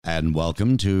And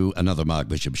welcome to another Mark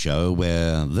Bishop show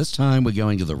where this time we're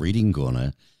going to the reading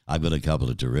corner. I've got a couple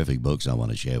of terrific books I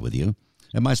want to share with you.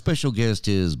 And my special guest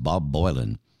is Bob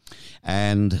Boilen.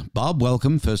 And Bob,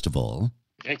 welcome, first of all.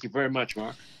 Thank you very much,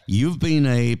 Mark. You've been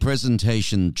a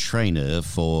presentation trainer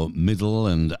for middle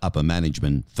and upper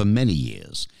management for many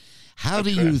years. How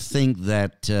do you think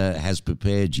that has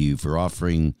prepared you for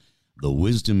offering the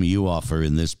wisdom you offer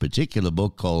in this particular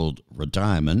book called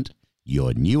Retirement,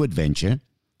 Your New Adventure?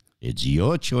 It's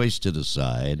your choice to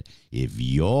decide if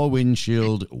your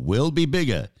windshield will be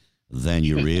bigger than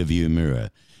your rearview mirror.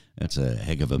 That's a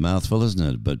heck of a mouthful, isn't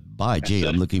it? But by gee,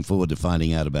 I'm looking forward to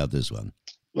finding out about this one.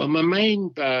 Well, my main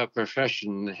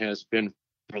profession has been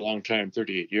for a long time,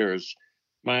 38 years.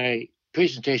 My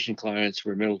presentation clients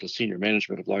were middle to senior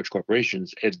management of large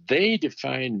corporations, and they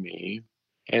defined me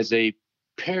as a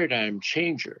paradigm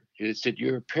changer. They said,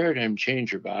 "You're a paradigm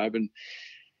changer, Bob, and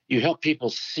you help people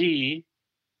see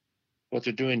what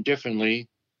they're doing differently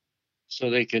so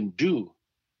they can do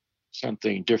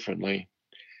something differently."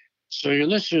 So your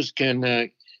listeners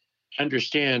can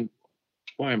understand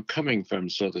where I'm coming from,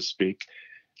 so to speak.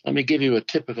 Let me give you a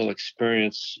typical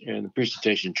experience in the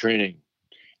presentation training,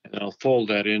 and I'll fold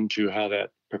that into how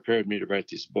that prepared me to write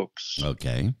these books.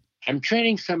 Okay. I'm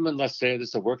training someone, let's say this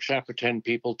is a workshop for 10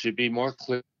 people, to be more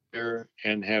clear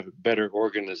and have better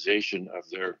organization of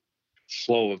their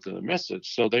flow of the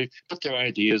message. So they put their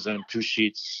ideas on 2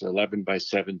 sheets, 11 by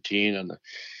 17 on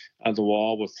the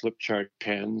wall with flip chart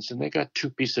pens, and they got 2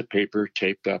 pieces of paper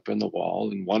taped up in the wall,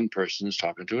 and one person is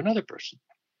talking to another person.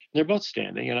 They're both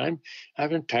standing, and I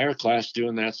have an entire class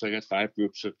doing that, so I got 5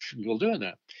 groups of people doing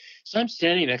that. So I'm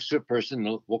standing next to a person,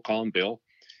 we'll call him Bill,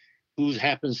 who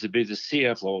happens to be the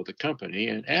CFO of the company,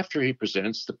 and after he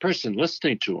presents, the person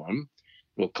listening to him,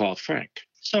 we'll call Frank.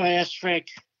 So I asked Frank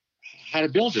how to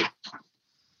build it.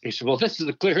 He said, "Well, this is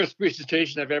the clearest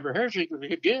presentation I've ever heard you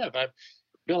could give.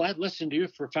 Bill, I've listened to you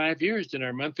for 5 years in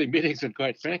our monthly meetings, and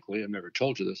quite frankly, I've never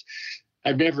told you this,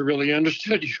 I've never really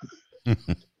understood you.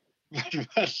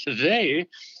 But today,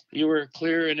 you were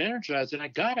clear and energized, and I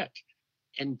got it."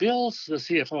 And Bill, the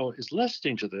CFO, is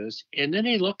listening to this, and then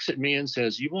he looks at me and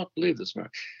says, "You won't believe this,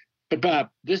 Mark, but Bob,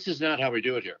 this is not how we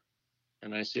do it here."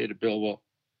 And I say to Bill, "Well,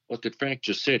 what did Frank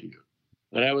just say to you?"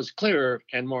 And I was clearer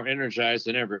and more energized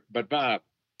than ever. "But Bob,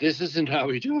 this isn't how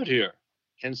we do it here."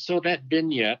 And so that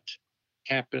vignette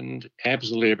happened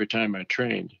absolutely every time I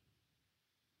trained.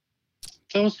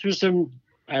 So through some,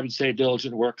 I would say,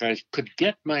 diligent work, I could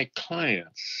get my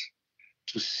clients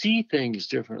to see things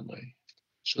differently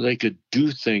so they could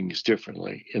do things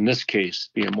differently. In this case,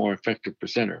 be a more effective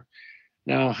presenter.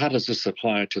 Now, how does this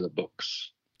apply to the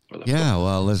books?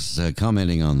 Well, let's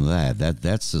commenting on that.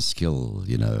 That's a skill,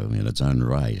 in its own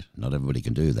right. Not everybody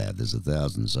can do that. There's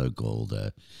 1,000 so-called,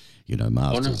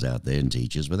 masters out there and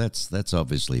teachers, but that's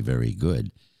obviously very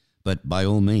good. But by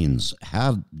all means,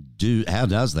 how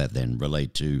does that then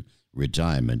relate to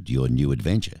retirement, your new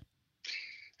adventure?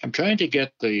 I'm trying to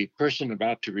get the person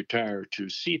about to retire to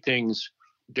see things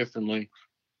differently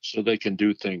so they can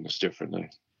do things differently.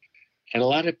 And a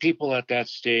lot of people at that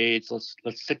stage, let's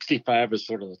 65 is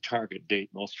sort of the target date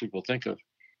most people think of,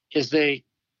 is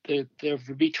they're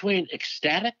between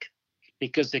ecstatic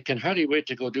because they can hardly wait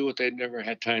to go do what they've never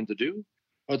had time to do,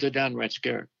 or they're downright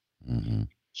scared. Mm-hmm.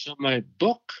 So my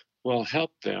book will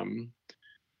help them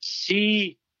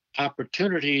see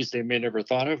opportunities they may never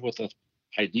thought of with the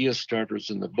idea starters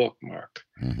in the book, Mark,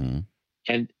 mm-hmm.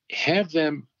 and have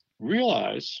them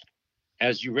realize,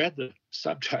 as you read the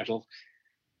subtitle,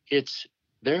 it's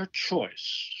their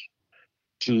choice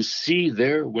to see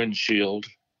their windshield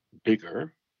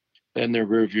bigger than their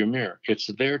rearview mirror. It's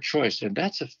their choice, and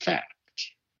that's a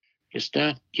fact. It's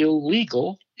not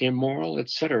illegal, immoral,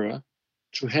 etc.,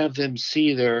 to have them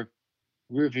see their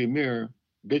rearview mirror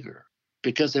bigger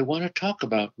because they want to talk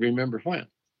about remember when.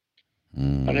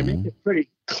 Mm-hmm. But I make it pretty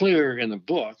clear in the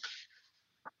book,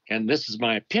 and this is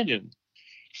my opinion,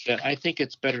 that I think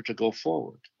it's better to go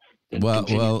forward.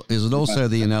 Well, is it also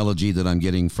the analogy that I'm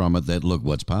getting from it that, look,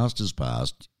 what's past is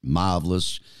past,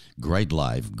 marvelous, great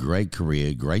life, great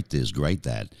career, great this, great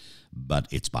that, but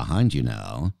it's behind you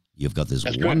now. You've got this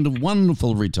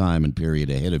wonderful retirement period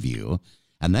ahead of you,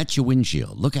 and that's your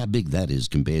windshield. Look how big that is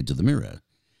compared to the mirror.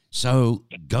 So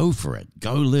go for it.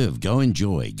 Go live. Go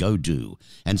enjoy. Go do.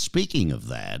 And speaking of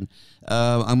that,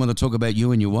 I'm going to talk about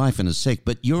you and your wife in a sec,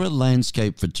 but you're a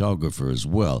landscape photographer as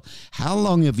well. How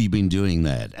long have you been doing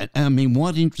that? I mean,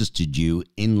 what interested you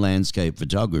in landscape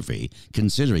photography,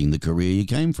 considering the career you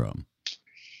came from?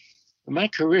 My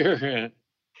career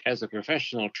as a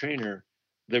professional trainer,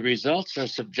 the results are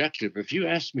subjective. If you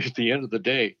ask me at the end of the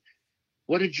day,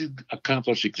 what did you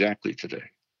accomplish exactly today?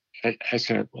 I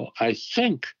said, well, I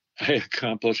think I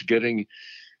accomplished getting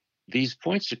these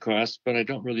points across, but I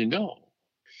don't really know.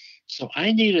 So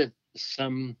I needed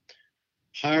some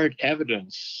hard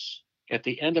evidence at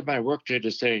the end of my workday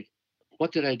to say,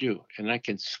 what did I do? And I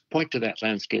can point to that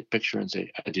landscape picture and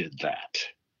say, I did that.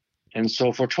 And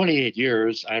so for 28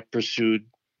 years, I pursued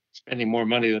spending more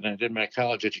money than I did my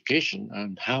college education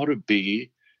on how to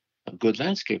be a good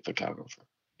landscape photographer.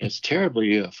 It's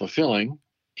terribly fulfilling.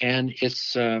 And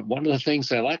it's one of the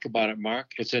things I like about it,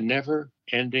 Mark. It's a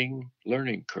never-ending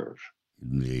learning curve.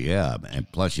 Yeah,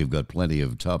 and plus you've got plenty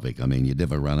of topic. I mean, you'd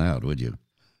never run out, would you?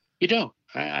 You don't.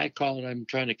 I call it, I'm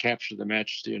trying to capture the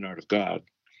majesty and art of God.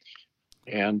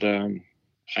 And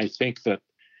I think that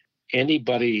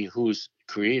anybody who's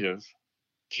creative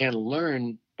can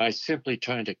learn by simply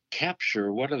trying to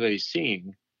capture what are they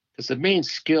seeing, because the main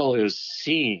skill is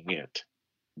seeing it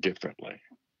differently.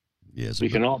 Yes, we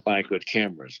can all buy good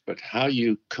cameras, but how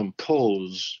you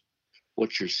compose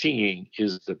what you're seeing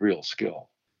is the real skill.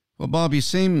 Well, Bob, you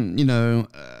seem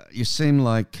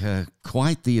like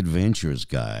quite the adventurous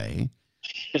guy.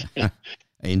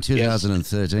 In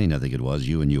 2013, yes. I think it was,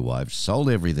 you and your wife sold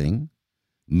everything,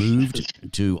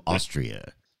 moved to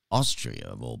Austria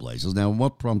of all places. Now,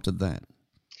 what prompted that?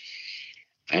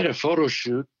 I had a photo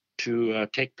shoot to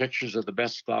take pictures of the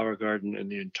best flower garden in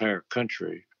the entire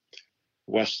country,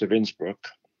 west of Innsbruck.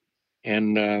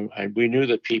 And we knew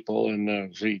the people,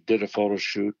 and we did a photo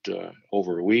shoot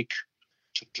over a week.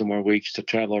 Took 2 more weeks to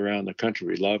travel around the country.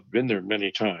 We loved, been there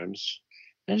many times.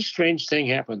 And a strange thing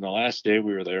happened the last day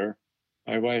we were there.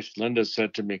 My wife, Linda,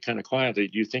 said to me kind of quietly,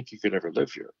 do you think you could ever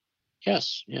live here?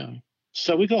 Yes, yeah.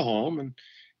 So we go home, and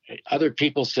other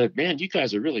people said, man, you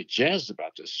guys are really jazzed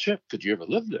about this trip. Could you ever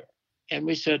live there? And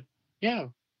we said, yeah.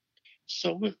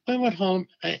 So we went home.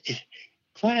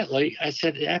 Quietly, I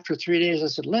said, after 3 days, I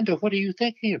said, Linda, what are you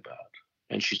thinking about?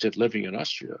 And she said, living in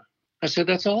Austria. I said,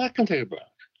 that's all I can think about.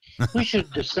 We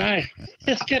should decide.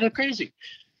 It's kind of crazy.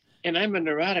 And I'm a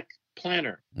neurotic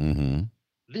planner. Mm-hmm.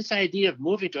 This idea of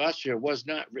moving to Austria was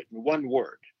not written one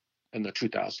word in the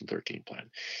 2013 plan.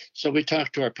 So we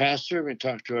talked to our pastor, we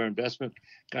talked to our investment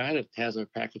guy that has a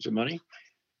package of money.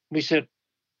 We said,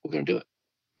 we're going to do it.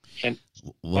 And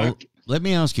well, let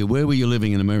me ask you, where were you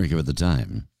living in America at the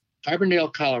time?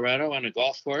 Carbondale, Colorado, on a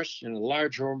golf course in a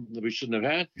large home that we shouldn't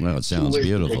have had. Well, it sounds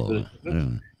beautiful.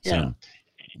 Yeah. So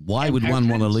why would one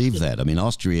want to leave that? I mean,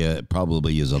 Austria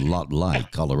probably is a lot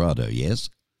like Colorado, yes?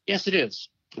 Yes, it is.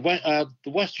 The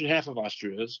western half of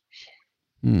Austria is.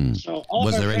 So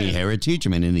was there any heritage? I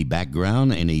mean, any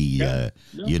background, any,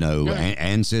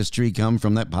 ancestry come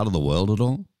from that part of the world at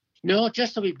all? No,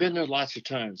 just that we've been there lots of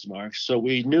times, Mark. So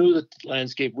we knew the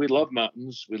landscape. We love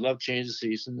mountains. We love change of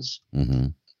seasons. Mm-hmm.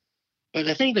 But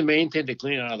I think the main thing to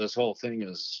glean out of this whole thing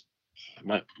is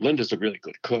Linda's a really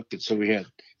good cook. And so we had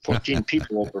 14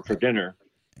 people over for dinner.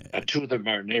 2 of them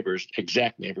are neighbors,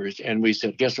 exact neighbors. And we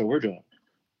said, guess what we're doing?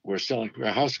 We're selling,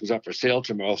 our house goes up for sale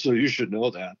tomorrow. So you should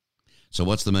know that. So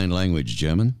what's the main language?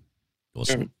 German?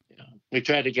 German. Yeah. We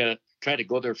tried to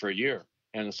go there for a year.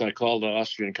 And so I called the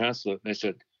Austrian consulate and they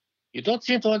said, you don't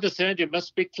seem to understand. You must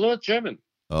speak fluent German.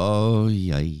 Oh,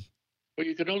 yay. But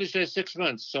you can only stay 6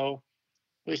 months. So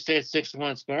we stayed 6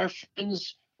 months. But our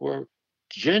friends were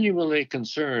genuinely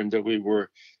concerned that we were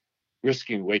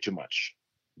risking way too much,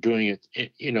 doing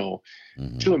it,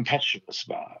 too impetuous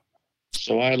about it.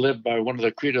 So I live by one of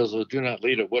the credos of do not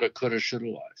lead a woulda, coulda, shoulda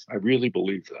life. I really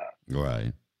believe that.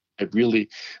 Right.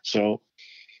 So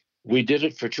we did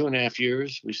it for 2.5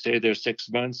 years. We stayed there 6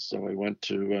 months. So we went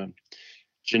to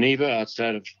Geneva,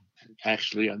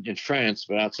 actually in France,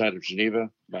 but outside of Geneva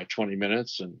by 20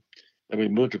 minutes. And then we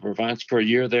moved to Provence for a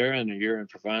year there and a year in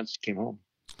Provence, came home.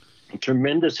 A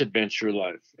tremendous adventure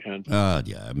life. And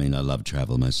yeah, I mean, I love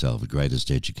travel myself, the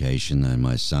greatest education. And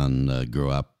my son grew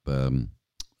up,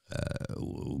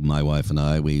 my wife and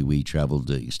I, we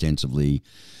traveled extensively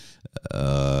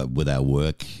with our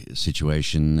work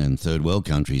situation and third world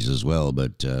countries as well.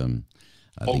 But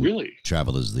I think really?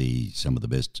 Travel is some of the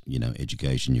best,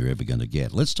 education you're ever going to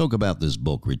get. Let's talk about this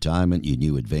book, Retirement, Your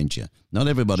New Adventure. Not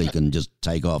everybody can just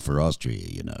take off for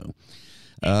Austria,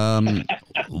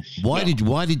 Why did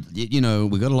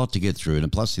we got a lot to get through,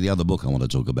 and plus the other book I want to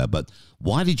talk about, but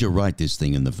why did you write this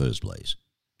thing in the first place?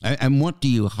 And what do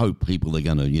you hope people are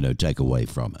going to, take away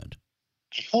from it?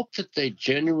 I hope that they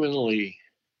genuinely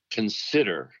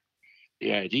consider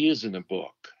the ideas in the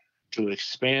book to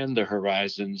expand their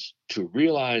horizons, to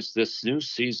realize this new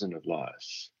season of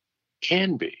life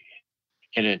can be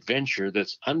an adventure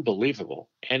that's unbelievable,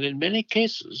 and in many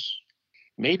cases,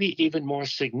 maybe even more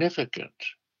significant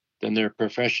than their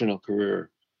professional career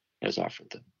has offered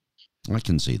them. I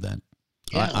can see that.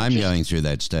 Yeah, I'm going through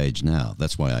that stage now.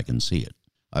 That's why I can see it.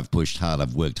 I've pushed hard.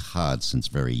 I've worked hard since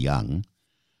very young.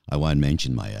 I won't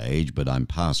mention my age, but I'm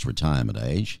past retirement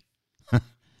age.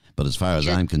 But as far as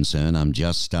I'm concerned, I'm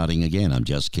just starting again. I'm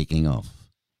just kicking off,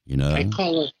 you know? I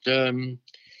call it,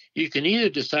 you can either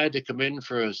decide to come in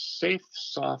for a safe,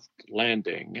 soft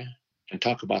landing and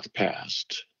talk about the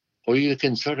past, or you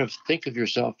can sort of think of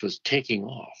yourself as taking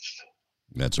off.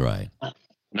 That's right.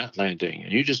 Not landing.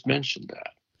 And you just mentioned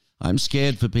that. I'm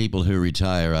scared for people who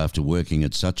retire after working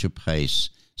at such a pace,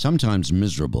 sometimes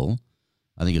miserable.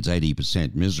 I think it's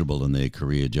 80% miserable in their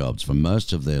career jobs for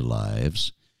most of their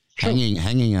lives,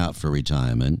 hanging out for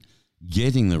retirement,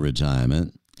 getting the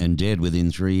retirement, and dead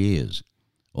within 3 years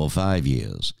or 5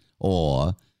 years,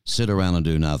 or sit around and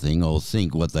do nothing, or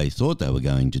think what they thought they were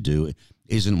going to do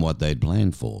isn't what they'd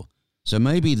planned for. So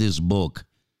maybe this book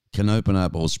can open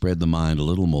up or spread the mind a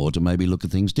little more to maybe look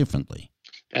at things differently.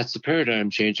 That's the paradigm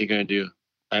changing I do.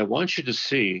 I want you to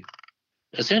see,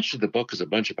 essentially the book is a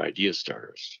bunch of idea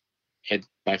starters. And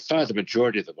by far the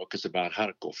majority of the book is about how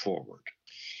to go forward.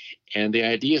 And the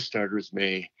idea starters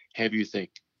may have you think,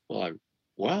 well,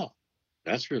 wow,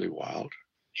 that's really wild.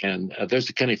 And there's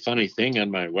a kind of funny thing on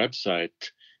my website,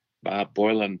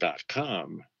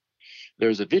 bobboylan.com.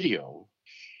 There's a video,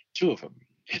 2 of them.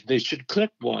 And they should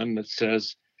click one that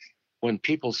says, when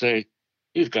people say,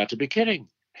 you've got to be kidding.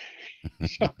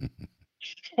 So,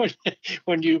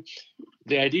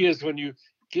 the idea is when you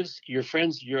give your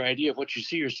friends your idea of what you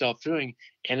see yourself doing,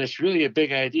 and it's really a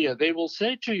big idea, they will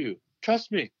say to you,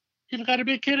 trust me, you've got to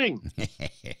be kidding.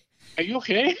 Are you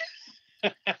okay?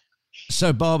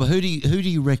 So, Bob, who do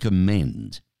you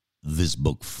recommend this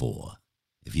book for?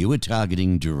 If you were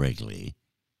targeting directly,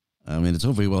 I mean, it's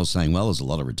all very well saying, well, there's a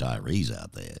lot of retirees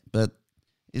out there, but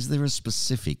is there a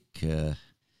specific,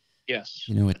 yes,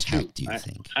 attack, do you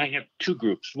think? I have 2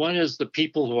 groups. One is the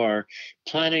people who are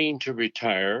planning to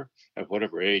retire at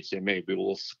whatever age they may be.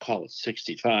 We'll call it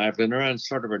 65, and they're on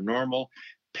sort of a normal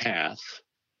path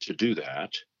to do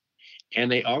that. And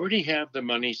they already have the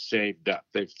money saved up.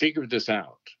 They've figured this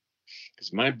out.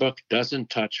 Because my book doesn't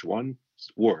touch one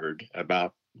word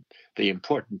about the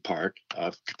important part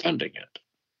of funding it.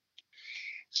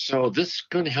 So this is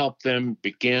going to help them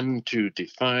begin to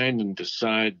define and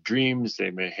decide dreams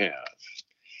they may have.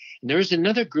 And there's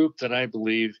another group that I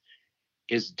believe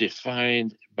is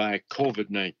defined by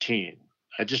COVID-19.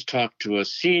 I just talked to a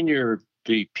senior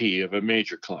VP of a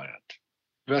major client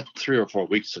about 3 or 4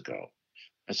 weeks ago.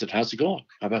 I said, how's it going?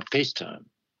 How about FaceTime?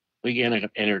 We can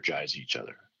energize each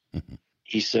other.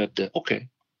 He said, okay.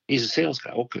 He's a sales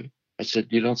guy. Okay. I said,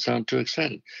 you don't sound too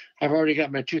excited. I've already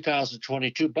got my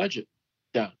 2022 budget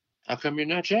done. How come you're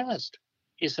not jazzed?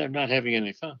 He said, I'm not having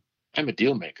any fun. I'm a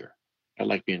deal maker. I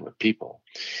like being with people.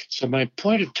 So my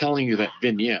point of telling you that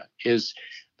vignette is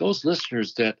those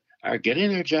listeners that are getting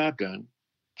their job done,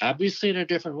 obviously in a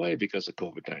different way because of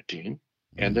COVID-19,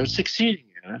 and they're succeeding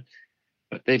in it,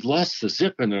 but they've lost the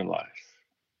zip in their life.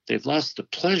 They've lost the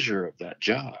pleasure of that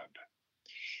job.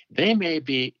 They may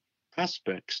be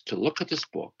prospects to look at this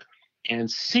book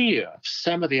and see if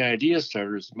some of the idea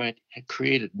starters might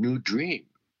create a new dream.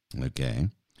 Okay.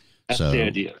 That's the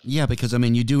idea. Yeah, because, I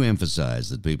mean, you do emphasize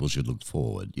that people should look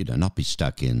forward, not be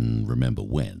stuck in remember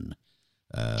when.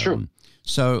 True.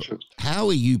 So True. How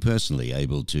are you personally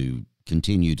able to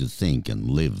continue to think and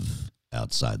live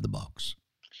outside the box?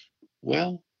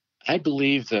 Well, I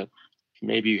believe that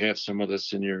maybe you have some of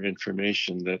this in your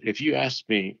information, that if you ask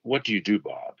me, what do you do,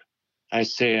 Bob? I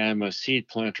say I'm a seed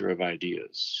planter of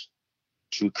ideas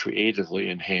to creatively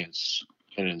enhance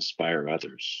and inspire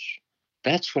others.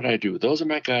 That's what I do. Those are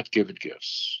my God-given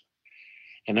gifts.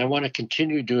 And I want to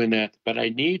continue doing that, but I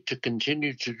need to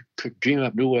continue to dream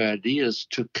up new ideas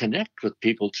to connect with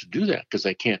people to do that, because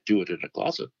I can't do it in a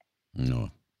closet. No.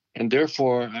 And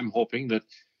therefore, I'm hoping that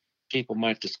people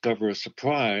might discover a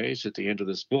surprise at the end of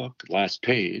this book, last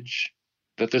page,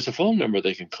 that there's a phone number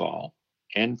they can call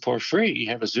and for free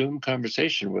have a Zoom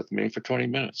conversation with me for 20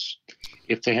 minutes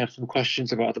if they have some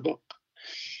questions about the book.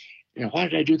 Why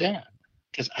did I do that?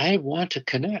 Because I want to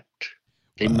connect.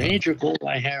 A major goal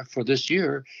I have for this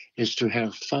year is to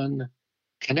have fun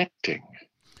connecting.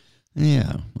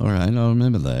 Yeah, all right, I'll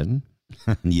remember that.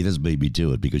 You just beat me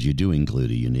to it, because you do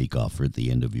include a unique offer at the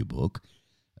end of your book.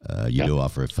 You do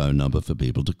offer a phone number for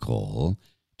people to call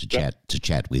to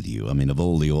chat with you. I mean, of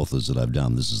all the authors that I've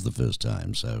done, this is the first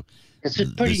time. So it's a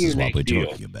pretty this is what we're deal.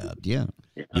 talking about. Yeah,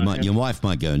 your wife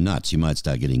might go nuts. You might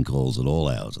start getting calls at all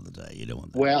hours of the day. You don't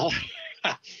want that. Well,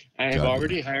 I have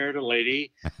already hired a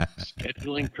lady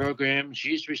scheduling program.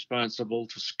 She's responsible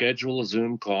to schedule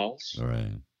Zoom calls. All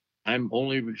right. I'm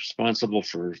only responsible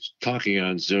for talking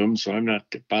on Zoom, so I'm not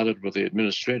bothered with the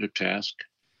administrative task.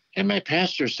 And my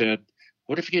pastor said,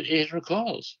 what if you get 800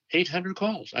 calls? 800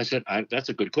 calls. I said, that's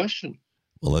a good question.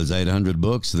 Well, there's 800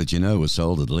 books that you know were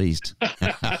sold at least.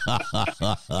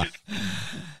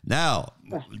 Now,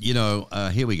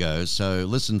 here we go. So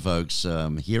listen, folks,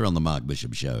 here on the Mark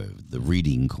Bishop Show, the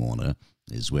Reading Corner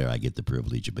is where I get the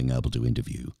privilege of being able to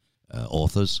interview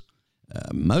authors,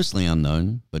 mostly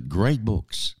unknown, but great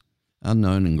books,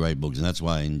 unknown and great books. And that's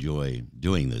why I enjoy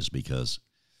doing this because,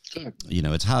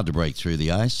 it's hard to break through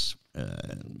the ice.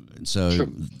 So sure.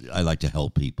 I like to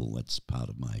help people. That's part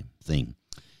of my thing.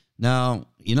 Now,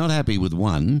 you're not happy with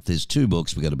one. There's two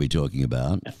books we're going to be talking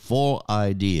about. 4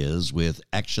 Ideas with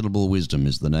Actionable Wisdom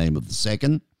is the name of the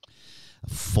second.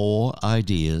 4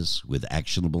 Ideas with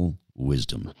Actionable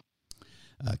Wisdom.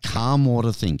 Calm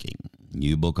Water Thinking.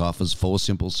 New book offers 4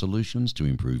 simple solutions to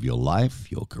improve your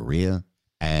life, your career,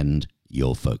 and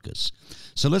your focus.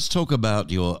 So let's talk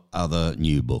about your other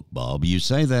new book, Bob. You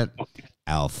say that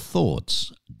our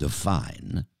thoughts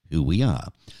define who we are.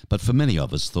 But for many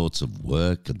of us, thoughts of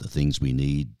work and the things we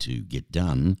need to get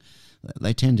done,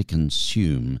 they tend to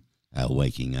consume our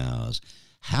waking hours.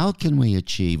 How can we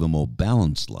achieve a more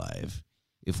balanced life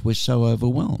if we're so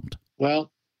overwhelmed?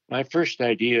 Well, my first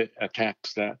idea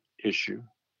attacks that issue.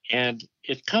 And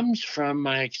it comes from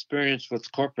my experience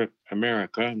with corporate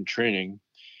America and training.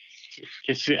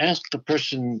 If you ask the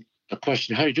person a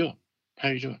question, how you doing? How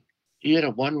you doing? You get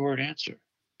a one-word answer,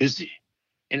 busy.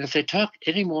 And if they talk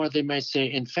anymore, they might say,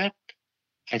 in fact,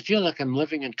 I feel like I'm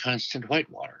living in constant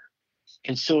whitewater.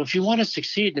 And so if you want to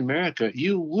succeed in America,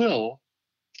 you will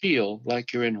feel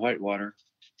like you're in whitewater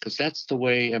because that's the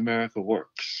way America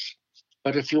works.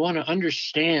 But if you want to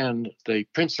understand the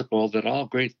principle that all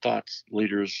great thought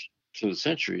leaders through the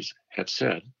centuries have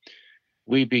said,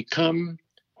 we become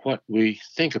what we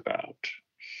think about.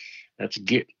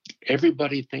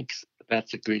 Everybody thinks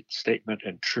that's a great statement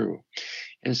and true.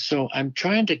 And so I'm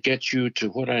trying to get you to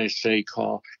what I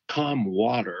call calm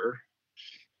water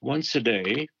once a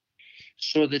day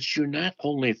so that you not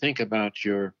only think about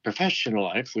your professional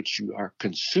life, which you are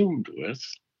consumed with,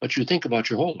 but you think about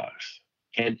your whole life.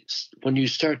 And when you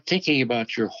start thinking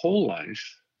about your whole life,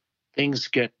 things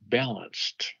get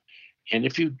balanced. And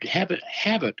if you have a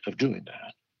habit of doing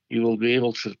that, you will be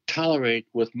able to tolerate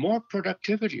with more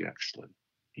productivity, actually,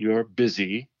 your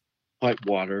busy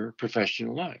whitewater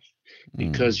professional life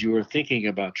because you are thinking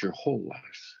about your whole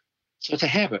life. So it's a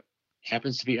habit.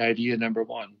 Happens to be idea number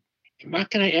 1. Mark,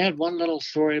 can I add one little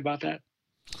story about that?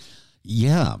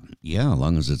 Yeah, as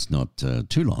long as it's not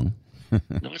too long.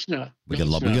 No, it's not. We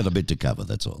got a bit to cover,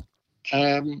 that's all.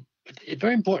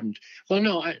 Very important. Well,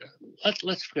 no,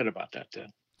 let's forget about that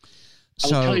then.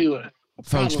 So, I'll tell you a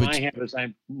folks, problem I have is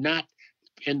I'm not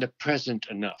in the present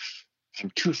enough.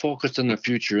 I'm too focused on the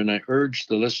future, and I urge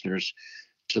the listeners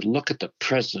to look at the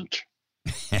present.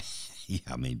 Yeah,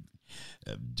 I mean,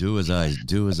 do as I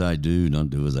do, not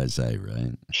do as I say,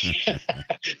 right?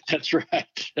 That's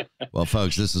right. Well,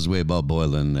 folks, this is where Bob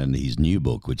Boilen and his new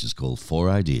book, which is called 4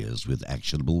 Ideas with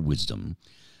Actionable Wisdom,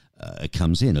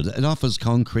 comes in. It offers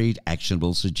concrete,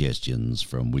 actionable suggestions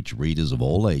from which readers of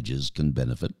all ages can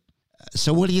benefit.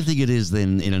 So what do you think it is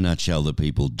then, in a nutshell, that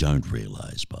people don't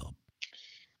realize, Bob?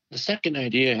 The second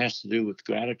idea has to do with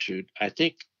gratitude. I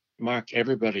think, Mark,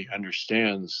 everybody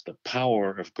understands the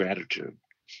power of gratitude.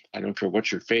 I don't care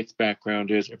what your faith background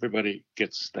is, everybody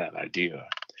gets that idea.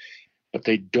 But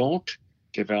they don't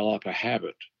develop a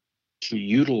habit to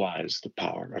utilize the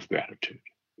power of gratitude.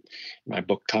 My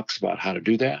book talks about how to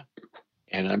do that,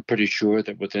 and I'm pretty sure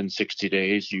that within 60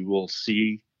 days you will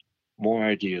see more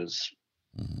ideas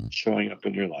showing up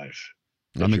in your life.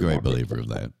 I'm a great believer of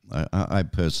that. I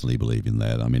personally believe in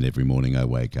that. I mean, every morning I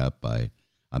wake up,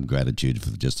 I'm gratitude for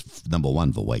just, number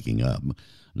 1, for waking up,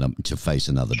 to face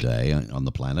another day on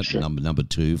the planet. Sure. Number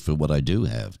 2, for what I do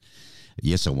have.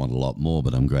 Yes, I want a lot more,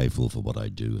 but I'm grateful for what I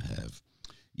do have.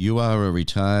 You are a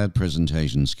retired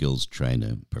presentation skills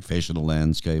trainer, professional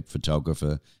landscape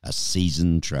photographer, a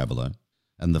seasoned traveler,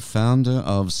 and the founder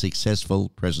of Successful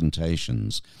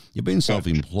Presentations. You've been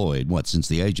self-employed, since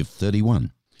the age of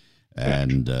 31?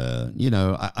 And,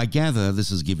 I gather this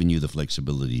has given you the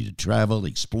flexibility to travel,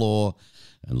 explore,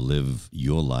 and live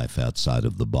your life outside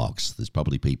of the box. There's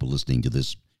probably people listening to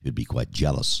this who'd be quite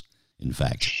jealous, in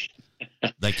fact.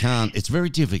 They can't. It's very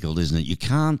difficult, isn't it? You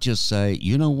can't just say,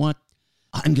 you know what?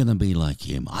 I'm going to be like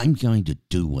him. I'm going to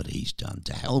do what he's done.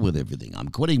 To hell with everything. I'm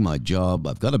quitting my job.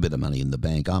 I've got a bit of money in the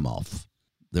bank. I'm off.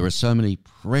 There are so many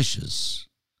pressures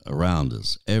around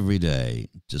us every day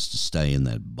just to stay in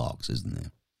that box, isn't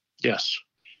there? Yes.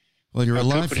 Well, you're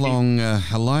company.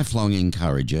 a lifelong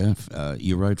encourager.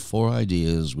 You wrote 4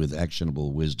 ideas with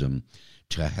actionable wisdom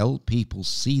to help people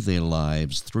see their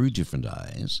lives through different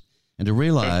eyes and to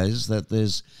realize that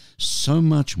there's so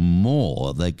much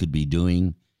more they could be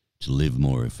doing to live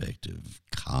more effective,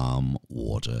 calm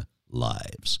water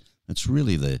lives. That's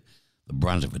really the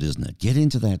brunt of it, isn't it?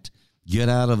 Get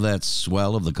out of that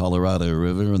swell of the Colorado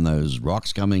River and those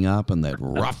rocks coming up and that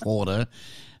rough water,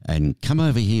 and come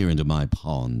over here into my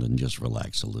pond and just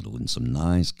relax a little in some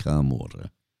nice calm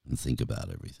water and think about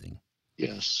everything.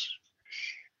 Yes.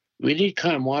 We need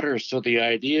calm water so the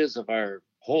ideas of our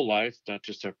whole life, not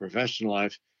just our professional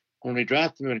life, when we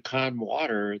drop them in calm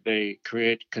water, they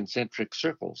create concentric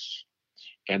circles.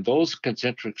 And those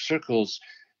concentric circles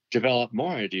develop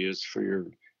more ideas for your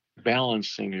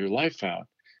balancing your life out.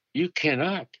 You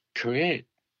cannot create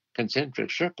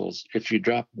concentric circles if you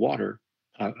drop water,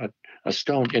 a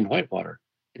stone in white water.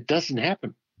 It doesn't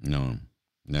happen. No,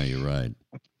 you're right.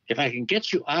 If I can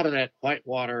get you out of that white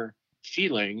water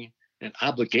feeling and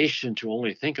obligation to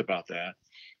only think about that,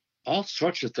 all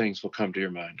sorts of things will come to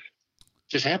your mind. It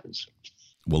just happens.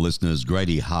 Well, listeners,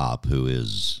 Grady Harp, who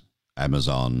is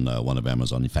Amazon, one of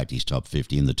Amazon, in fact, he's top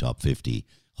 50 in the top 50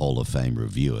 Hall of Fame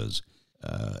reviewers.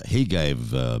 He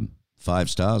gave 5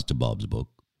 stars to Bob's book,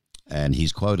 and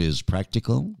his quote is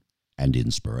practical and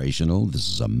inspirational. This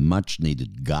is a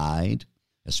much-needed guide,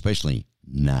 especially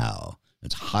now.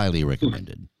 It's highly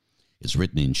recommended. It's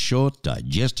written in short,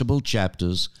 digestible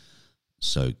chapters,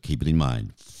 so keep it in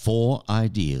mind. 4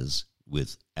 ideas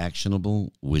with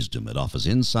actionable wisdom. It offers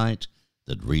insight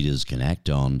that readers can act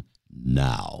on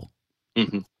now.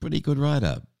 Mm-hmm. Pretty good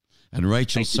write-up. And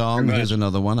Rachel Song, here's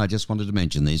another one. I just wanted to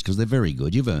mention these because they're very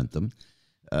good. You've earned them.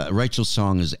 Rachel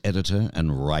Song is editor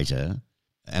and writer,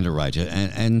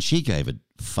 and she gave it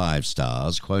 5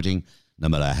 stars, quoting, "No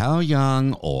matter how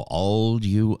young or old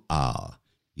you are,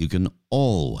 you can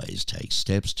always take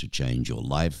steps to change your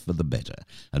life for the better."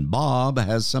 And Bob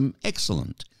has some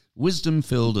excellent,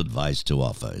 wisdom-filled advice to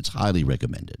offer. It's highly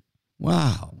recommended.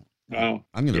 Wow. Oh,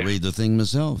 I'm going to read the thing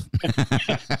myself.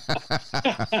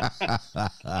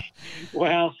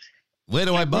 Well, where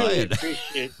do I buy it?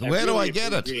 Where do I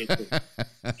get it?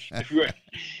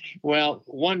 Well,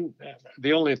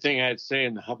 the only thing I'd say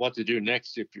and what to do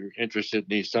next, if you're interested in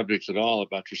these subjects at all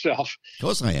about yourself, of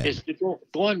course I am, is to go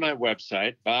on my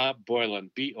website, Bob Boilen,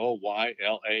 Boylan,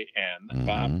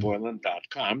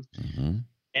 bobboilen.com,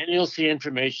 and you'll see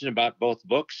information about both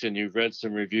books, and you've read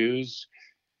some reviews.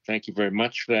 Thank you very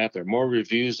much for that. There are more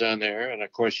reviews on there, and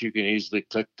of course, you can easily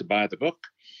click to buy the book.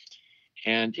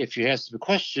 And if you have some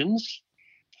questions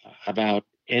about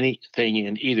anything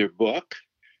in either book,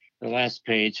 the last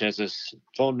page has a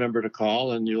phone number to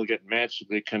call, and you'll get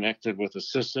magically connected with the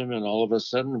system, and all of a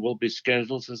sudden we'll be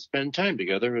scheduled to spend time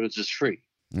together. It's just free.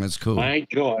 That's cool. My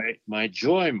joy,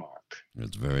 Mark.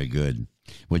 That's very good.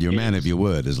 Well, you're a man of your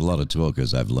word. There's a lot of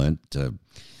talkers I've learnt,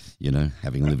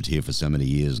 having lived here for so many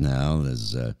years now.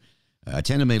 I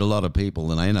tend to meet a lot of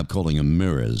people, and I end up calling them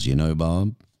mirrors,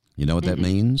 Bob? You know what that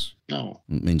means? No.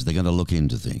 It means they're going to look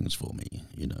into things for me.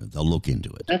 They'll look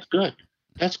into it. That's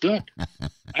good.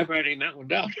 I'm writing that one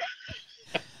down.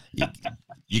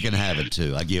 You can have it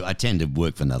too. I tend to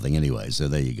work for nothing anyway, so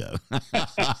there you go.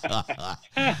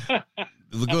 The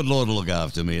good Lord will look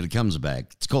after me. It comes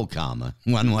back. It's called karma,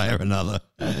 one way or another.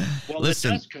 Well,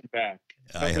 listen, it does come back.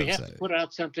 But we have to put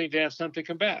out something to have something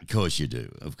come back. Of course you do.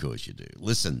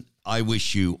 Listen, I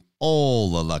wish you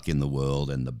all the luck in the world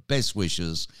and the best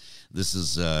wishes.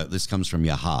 This comes from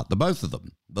your heart. The both of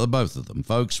them,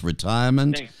 folks.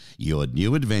 Retirement, Thanks. Your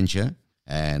new adventure,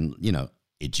 and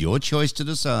it's your choice to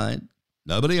decide.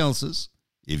 Nobody else's.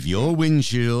 If your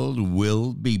windshield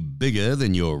will be bigger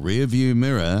than your rear view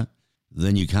mirror,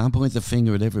 then you can't point the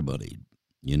finger at everybody.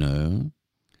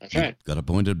 That's right. You've got to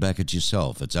point it back at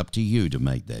yourself. It's up to you to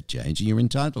make that change, and you're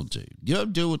entitled to. You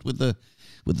don't do it with the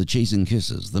cheese and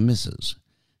kisses, the missus.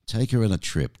 Take her on a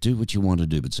trip. Do what you want to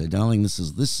do, but say, darling, this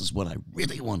is what I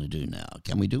really want to do now.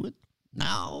 Can we do it?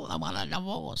 No, I want a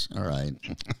divorce. All right.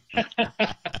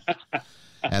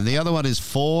 And the other one is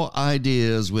 4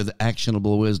 Ideas with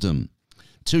Actionable Wisdom.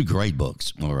 2 great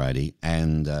books, all righty.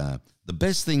 And the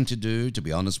best thing to do, to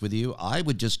be honest with you, I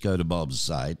would just go to Bob's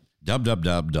site,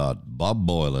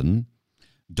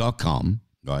 www.bobboilen.com,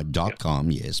 right?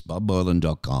 .com, yes,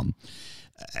 bobboilen.com.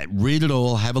 Read it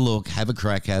all, have a look, have a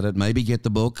crack at it, maybe get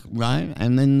the book, right?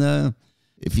 And then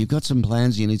if you've got some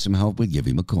plans you need some help with, give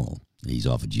him a call. He's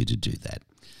offered you to do that.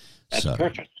 That's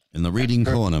perfect. In the reading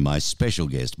corner, my special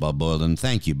guest, Bob Boilen.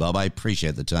 Thank you, Bob. I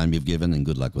appreciate the time you've given, and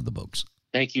good luck with the books.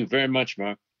 Thank you very much,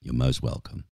 Mark. You're most welcome.